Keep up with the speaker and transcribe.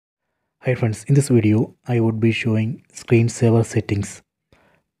Hi friends, in this video I would be showing screensaver settings.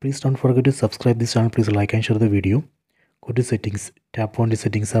 Please don't forget to subscribe this channel. Please like and share the video. Go to settings, tap on the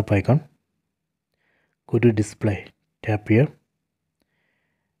settings app icon. Go to display, tap here.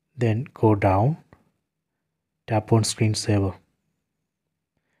 Then go down, tap on screensaver.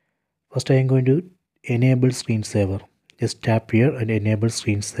 First I am going to enable screensaver. Just tap here and enable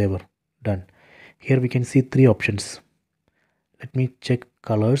screensaver. Done. Here we can see three options. Let me check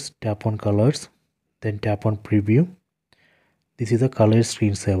colors. Tap on colors. Then tap on preview. This is a color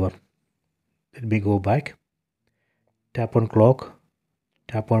screensaver. Let me go back. Tap on clock.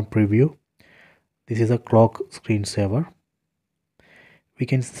 Tap on preview. This is a clock screensaver. We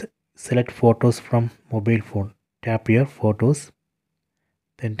can select photos from mobile phone. Tap here photos.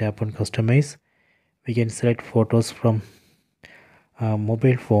 Then tap on customize. We can select photos from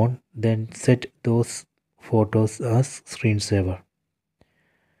mobile phone. Then set those photos as screensaver.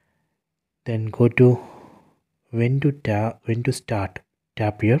 Then go to when to start.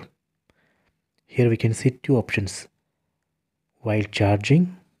 Tap here. Here we can see two options, while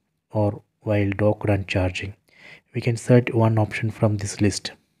charging or while dock run charging. We can select one option from this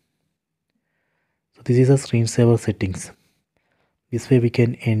list. So this is a screensaver settings. This way we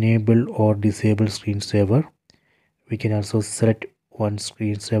can enable or disable screensaver. We can also select one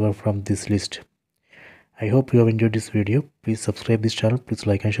screensaver from this list. I hope you have enjoyed this video. Please subscribe this channel. Please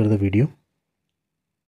like and share the video.